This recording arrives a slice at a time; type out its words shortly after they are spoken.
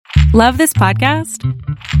Love this podcast?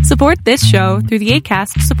 Support this show through the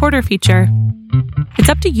Acast supporter feature. It's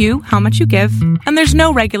up to you how much you give, and there's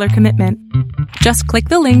no regular commitment. Just click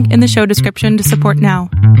the link in the show description to support now.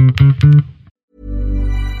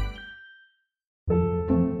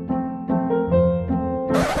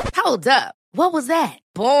 Hold up. What was that?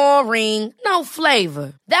 Boring. No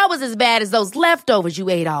flavor. That was as bad as those leftovers you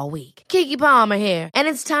ate all week. Keke Palmer here, and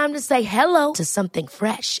it's time to say hello to something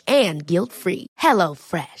fresh and guilt-free. Hello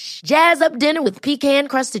Fresh. Jazz up dinner with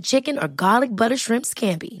pecan-crusted chicken or garlic butter shrimp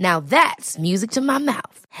scampi. Now that's music to my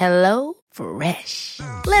mouth. Hello Fresh.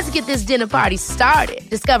 Let's get this dinner party started.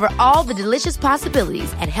 Discover all the delicious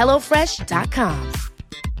possibilities at hellofresh.com.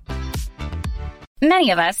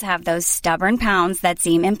 Many of us have those stubborn pounds that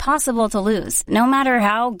seem impossible to lose, no matter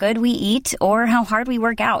how good we eat or how hard we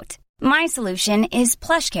work out. My solution is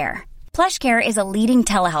PlushCare. PlushCare is a leading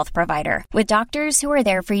telehealth provider with doctors who are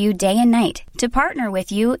there for you day and night to partner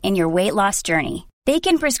with you in your weight loss journey. They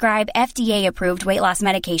can prescribe FDA-approved weight loss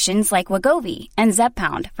medications like Wegovy and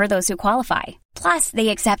Zepbound for those who qualify. Plus, they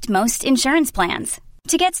accept most insurance plans.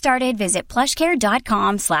 To get started, visit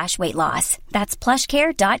plushcare.com/weightloss. That's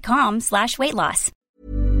plushcare.com/weightloss.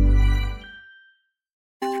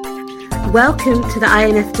 Welcome to the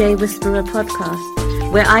INFJ Whisperer podcast,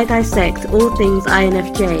 where I dissect all things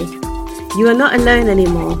INFJ. You are not alone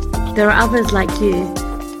anymore. There are others like you.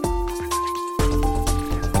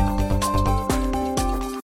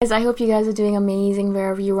 I hope you guys are doing amazing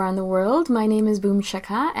wherever you are in the world. My name is Boom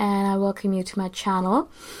Shaka, and I welcome you to my channel.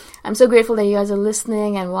 I'm so grateful that you guys are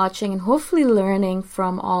listening and watching and hopefully learning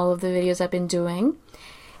from all of the videos I've been doing.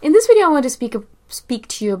 In this video, I want to speak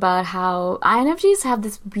to you about how INFJs have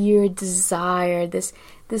this weird desire, this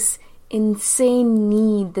insane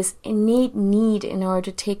need, this innate need in order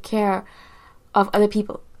to take care of other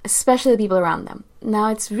people, especially the people around them. Now,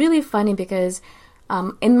 it's really funny because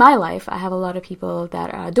in my life, I have a lot of people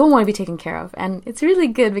that don't want to be taken care of, and it's really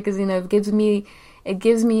good because it gives me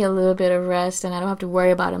a little bit of rest, and I don't have to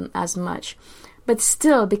worry about them as much. But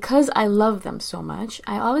still, because I love them so much,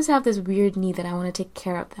 I always have this weird need that I want to take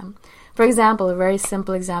care of them. For example, a very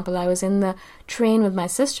simple example, I was in the train with my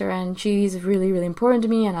sister, and she's really, really important to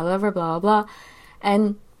me, and I love her, blah, blah, blah.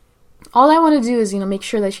 And all I want to do is, make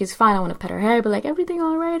sure that she's fine. I want to pet her hair, but like, everything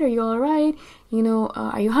all right? Are you all right?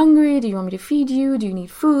 Are you hungry? Do you want me to feed you? Do you need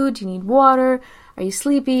food? Do you need water? Are you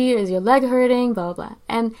sleepy? Is your leg hurting? Blah, blah, blah.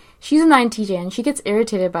 And she's an INTJ, and she gets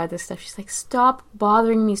irritated by this stuff. She's like, stop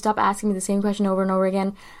bothering me. Stop asking me the same question over and over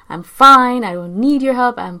again. I'm fine. I don't need your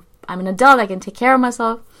help. I'm an adult. I can take care of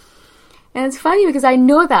myself. And it's funny because I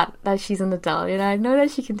know that she's an adult. I know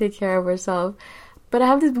that she can take care of herself. But I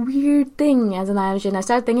have this weird thing as an INFJ, and I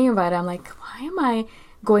start thinking about it. I'm like, why am I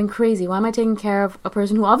going crazy? Why am I taking care of a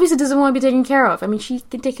person who obviously doesn't want to be taken care of? I mean, she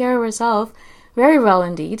can take care of herself very well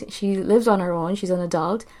indeed. She lives on her own. She's an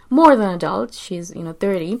adult, more than an adult. She's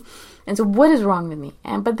 30. And so what is wrong with me?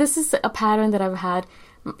 But this is a pattern that I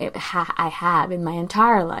have in my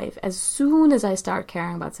entire life. As soon as I start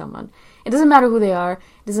caring about someone, it doesn't matter who they are,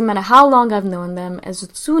 it doesn't matter how long I've known them, as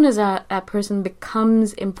soon as that person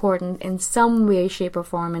becomes important in some way, shape, or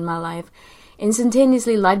form in my life,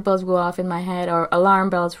 instantaneously light bulbs go off in my head or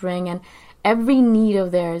alarm bells ring, and every need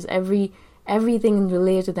of theirs, everything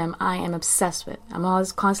related to them, I am obsessed with. I'm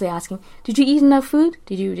always constantly asking, did you eat enough food?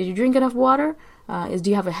 Did you drink enough water? Do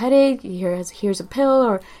you have a headache? Here's a pill,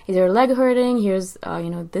 or is your leg hurting? Here's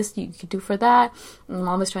this you could do for that. I'm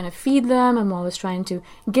always trying to feed them. I'm always trying to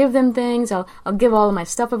give them things. I'll give all of my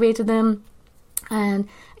stuff away to them, and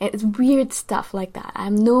it's weird stuff like that. I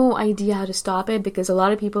have no idea how to stop it because a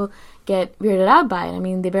lot of people get weirded out by it. I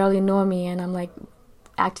mean, they barely know me, and I'm like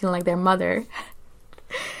acting like their mother.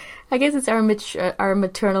 I guess it's our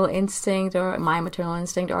maternal instinct, or my maternal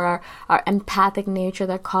instinct, or our empathic nature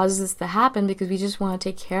that causes this to happen because we just want to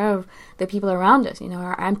take care of the people around us.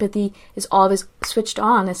 Our empathy is always switched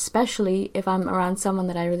on, especially if I'm around someone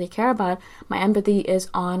that I really care about. My empathy is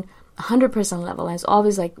on 100% level, and it's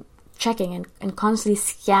always like checking and constantly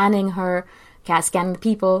scanning the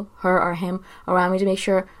people, her or him, around me to make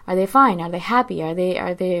sure, are they fine? Are they happy? Are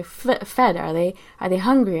they fed? Are they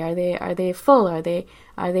hungry? Are they full? Are they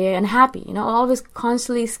unhappy? Always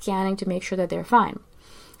constantly scanning to make sure that they're fine.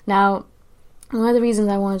 Now, one of the reasons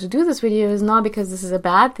I wanted to do this video is not because this is a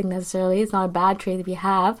bad thing necessarily. It's not a bad trait that we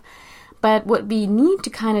have. But what we need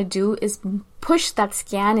to kind of do is push that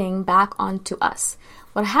scanning back onto us.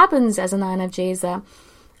 What happens as an INFJ is that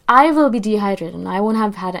I will be dehydrated and I won't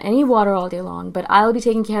have had any water all day long, but I'll be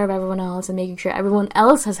taking care of everyone else and making sure everyone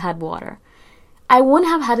else has had water. I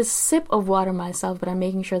wouldn't have had a sip of water myself, but I'm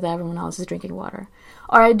making sure that everyone else is drinking water.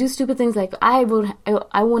 Or I do stupid things like I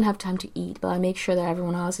won't have time to eat, but I make sure that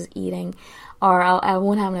everyone else is eating. Or I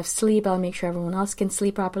won't have enough sleep, I'll make sure everyone else can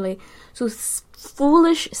sleep properly. So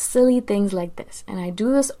foolish, silly things like this. And I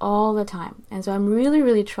do this all the time. And so I'm really,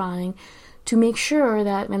 really trying to make sure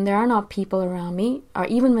that when there are not people around me, or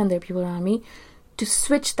even when there are people around me, to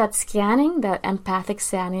switch that scanning, that empathic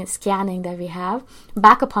scanning that we have,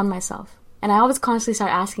 back upon myself. And I always constantly start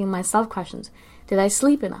asking myself questions. Did I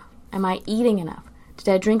sleep enough? Am I eating enough? Did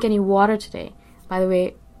I drink any water today? By the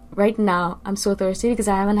way, right now, I'm so thirsty because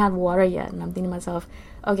I haven't had water yet. And I'm thinking to myself,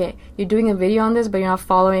 okay, you're doing a video on this, but you're not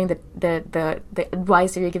following the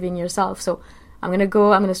advice that you're giving yourself. So I'm going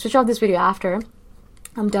to switch off this video after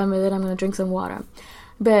I'm done with it. I'm going to drink some water.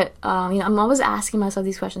 But, I'm always asking myself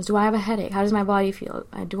these questions. Do I have a headache? How does my body feel?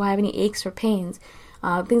 Do I have any aches or pains?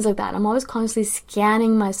 Things like that. I'm always constantly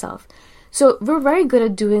scanning myself. So we're very good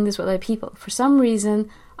at doing this with other people. For some reason,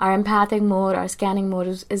 our empathic mode, our scanning mode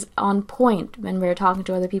is on point when we're talking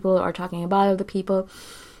to other people or talking about other people.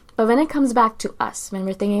 But when it comes back to us, when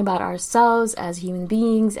we're thinking about ourselves as human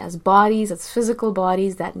beings, as bodies, as physical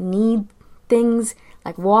bodies that need things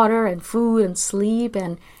like water and food and sleep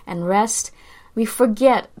and rest, we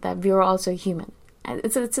forget that we are also human. And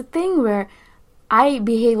it's a thing where I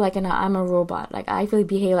behave like I'm a robot. Like I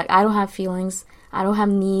behave like I don't have feelings. I don't have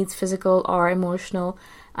needs, physical or emotional.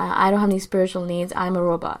 I don't have any spiritual needs. I'm a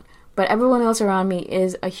robot. But everyone else around me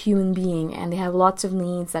is a human being, and they have lots of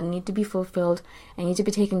needs that need to be fulfilled and need to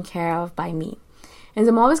be taken care of by me. And so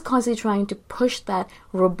I'm always constantly trying to push that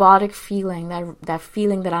robotic feeling, that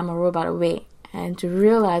feeling that I'm a robot away, and to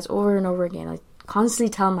realize over and over again, like constantly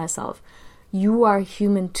tell myself, you are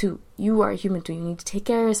human too. You are human too. You need to take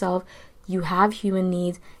care of yourself. You have human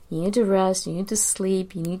needs. You need to rest. You need to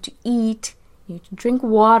sleep. You need to eat. You need to drink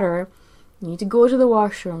water. You need to go to the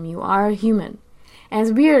washroom. You are a human. And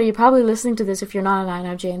it's weird. You're probably listening to this if you're not an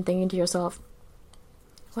INFJ and thinking to yourself,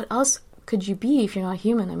 what else could you be if you're not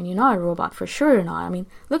human? I mean, you're not a robot. For sure you're not. I mean,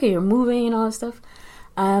 look at you're moving and all that stuff.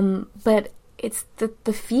 But it's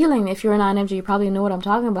the feeling, if you're an INFJ, you probably know what I'm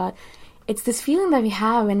talking about. It's this feeling that we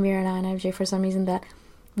have when we're an INFJ for some reason that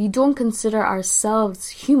we don't consider ourselves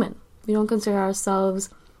human. We don't consider ourselves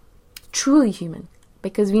truly human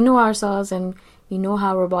because we know ourselves and we know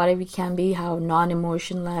how robotic we can be, how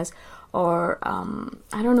non-emotionless, or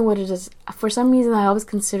I don't know what it is. For some reason, I always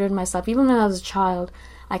considered myself, even when I was a child,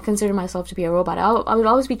 I considered myself to be a robot. I would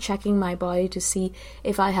always be checking my body to see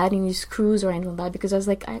if I had any screws or anything like that because I was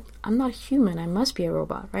like, I'm not human. I must be a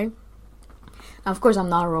robot, right? Now, of course, I'm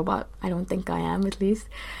not a robot. I don't think I am, at least.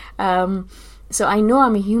 So I know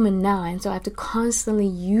I'm a human now, and so I have to constantly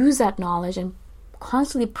use that knowledge and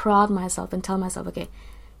constantly prod myself and tell myself, okay,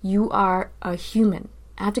 you are a human.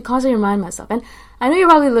 I have to constantly remind myself. And I know you're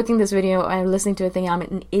probably looking at this video and listening to it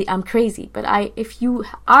thinking I'm crazy, but if you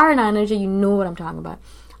are an INFJ, you know what I'm talking about.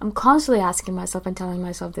 I'm constantly asking myself and telling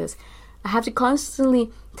myself this. I have to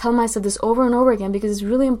constantly tell myself this over and over again because it's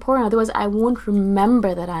really important. Otherwise, I won't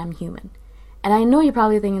remember that I'm human. And I know you're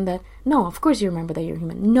probably thinking that, no, of course you remember that you're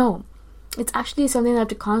human. No, it's actually something that I have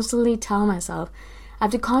to constantly tell myself. I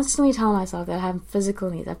have to constantly tell myself that I have physical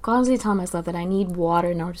needs. I constantly tell myself that I need water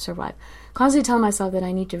in order to survive. Constantly tell myself that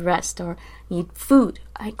I need to rest or need food.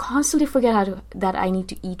 I constantly forget that I need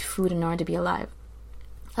to eat food in order to be alive.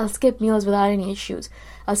 I'll skip meals without any issues.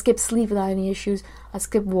 I'll skip sleep without any issues. I'll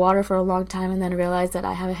skip water for a long time and then realize that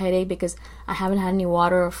I have a headache because I haven't had any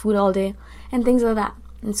water or food all day and things like that.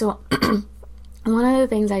 And so one of the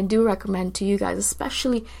things I do recommend to you guys,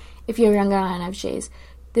 especially if you're younger INFJs,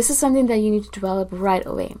 this is something that you need to develop right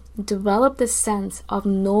away. Develop the sense of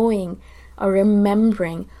knowing or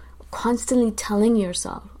remembering, constantly telling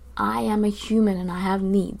yourself, I am a human and I have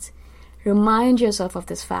needs. Remind yourself of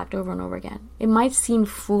this fact over and over again. It might seem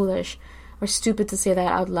foolish or stupid to say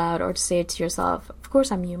that out loud or to say it to yourself. Of course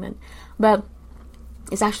I'm human. But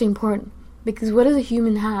it's actually important because what does a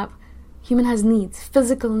human have? Human has needs,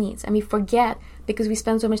 physical needs, and we forget because we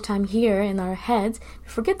spend so much time here in our heads, we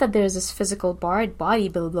forget that there's this physical body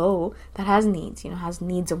below that has needs, has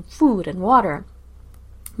needs of food and water,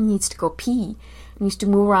 needs to go pee, needs to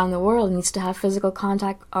move around the world, needs to have physical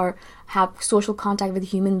contact or have social contact with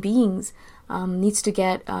human beings, needs to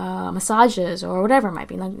get massages or whatever it might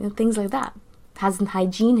be, things like that, has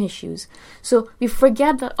hygiene issues. So we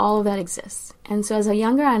forget that all of that exists. And so as a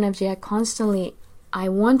younger INFJ, I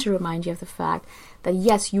want to remind you of the fact that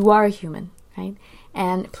yes, you are a human, right?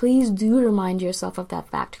 And please do remind yourself of that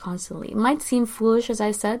fact constantly. It might seem foolish, as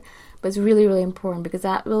I said, But it's really, really important because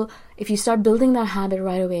that will, if you start building that habit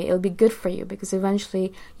right away, it'll be good for you because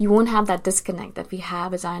eventually you won't have that disconnect that we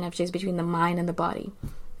have as INFJs between the mind and the body.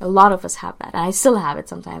 A lot of us have that, and I still have it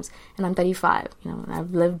sometimes, and I'm 35, and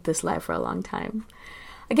I've lived this life for a long time.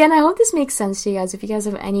 Again, I hope this makes sense to you guys. If you guys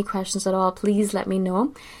have any questions at all, please let me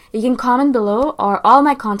know. You can comment below, or all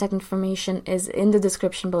my contact information is in the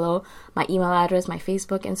description below, my email address, my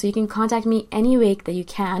Facebook, and so you can contact me any way that you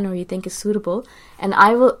can or you think is suitable, and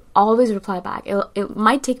I will always reply back. It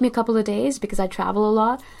might take me a couple of days because I travel a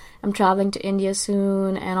lot. I'm traveling to India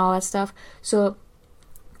soon and all that stuff, so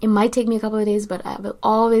it might take me a couple of days, but I will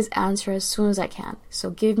always answer as soon as I can. So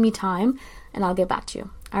give me time, and I'll get back to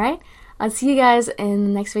you. All right? I'll see you guys in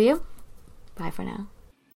the next video. Bye for now.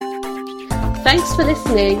 Thanks for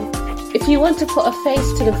listening. If you want to put a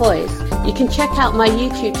face to the voice, you can check out my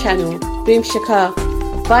YouTube channel, Boom Shaka.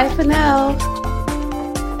 Bye for now.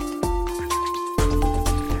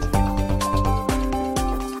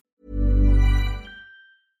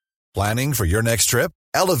 Planning for your next trip?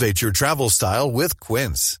 Elevate your travel style with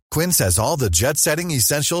Quince. Quince has all the jet-setting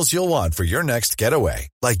essentials you'll want for your next getaway,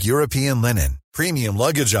 like European linen, premium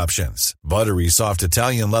luggage options, buttery soft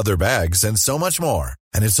Italian leather bags, and so much more.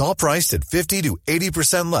 And it's all priced at 50 to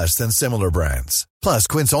 80% less than similar brands. Plus,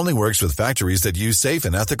 Quince only works with factories that use safe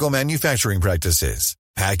and ethical manufacturing practices.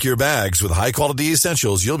 Pack your bags with high-quality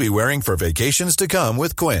essentials you'll be wearing for vacations to come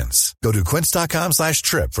with Quince. Go to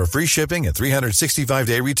quince.com/trip for free shipping and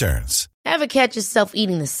 365-day returns. Ever catch yourself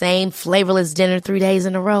eating the same flavorless dinner 3 days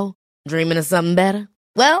in a row? Dreaming of something better?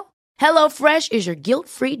 Well, HelloFresh is your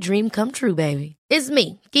guilt-free dream come true, baby. It's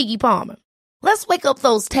me, Keke Palmer. Let's wake up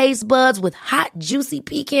those taste buds with hot, juicy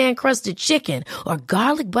pecan-crusted chicken or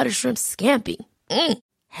garlic butter shrimp scampi.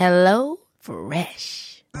 Hello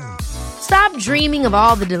Fresh. Stop dreaming of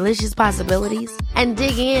all the delicious possibilities and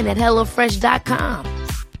dig in at HelloFresh.com.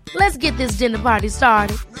 Let's get this dinner party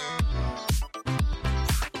started.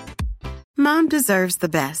 Mom deserves the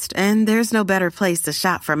best, and there's no better place to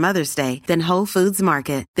shop for Mother's Day than Whole Foods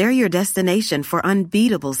Market. They're your destination for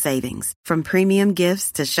unbeatable savings, from premium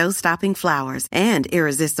gifts to show-stopping flowers and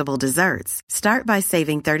irresistible desserts. Start by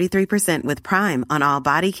saving 33% with Prime on all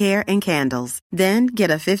body care and candles. Then get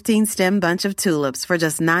a 15-stem bunch of tulips for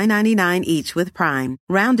just $9.99 each with Prime.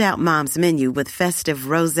 Round out Mom's menu with festive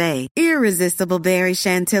rosé, irresistible berry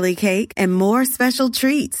chantilly cake, and more special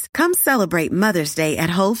treats. Come celebrate Mother's Day at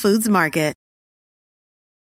Whole Foods Market.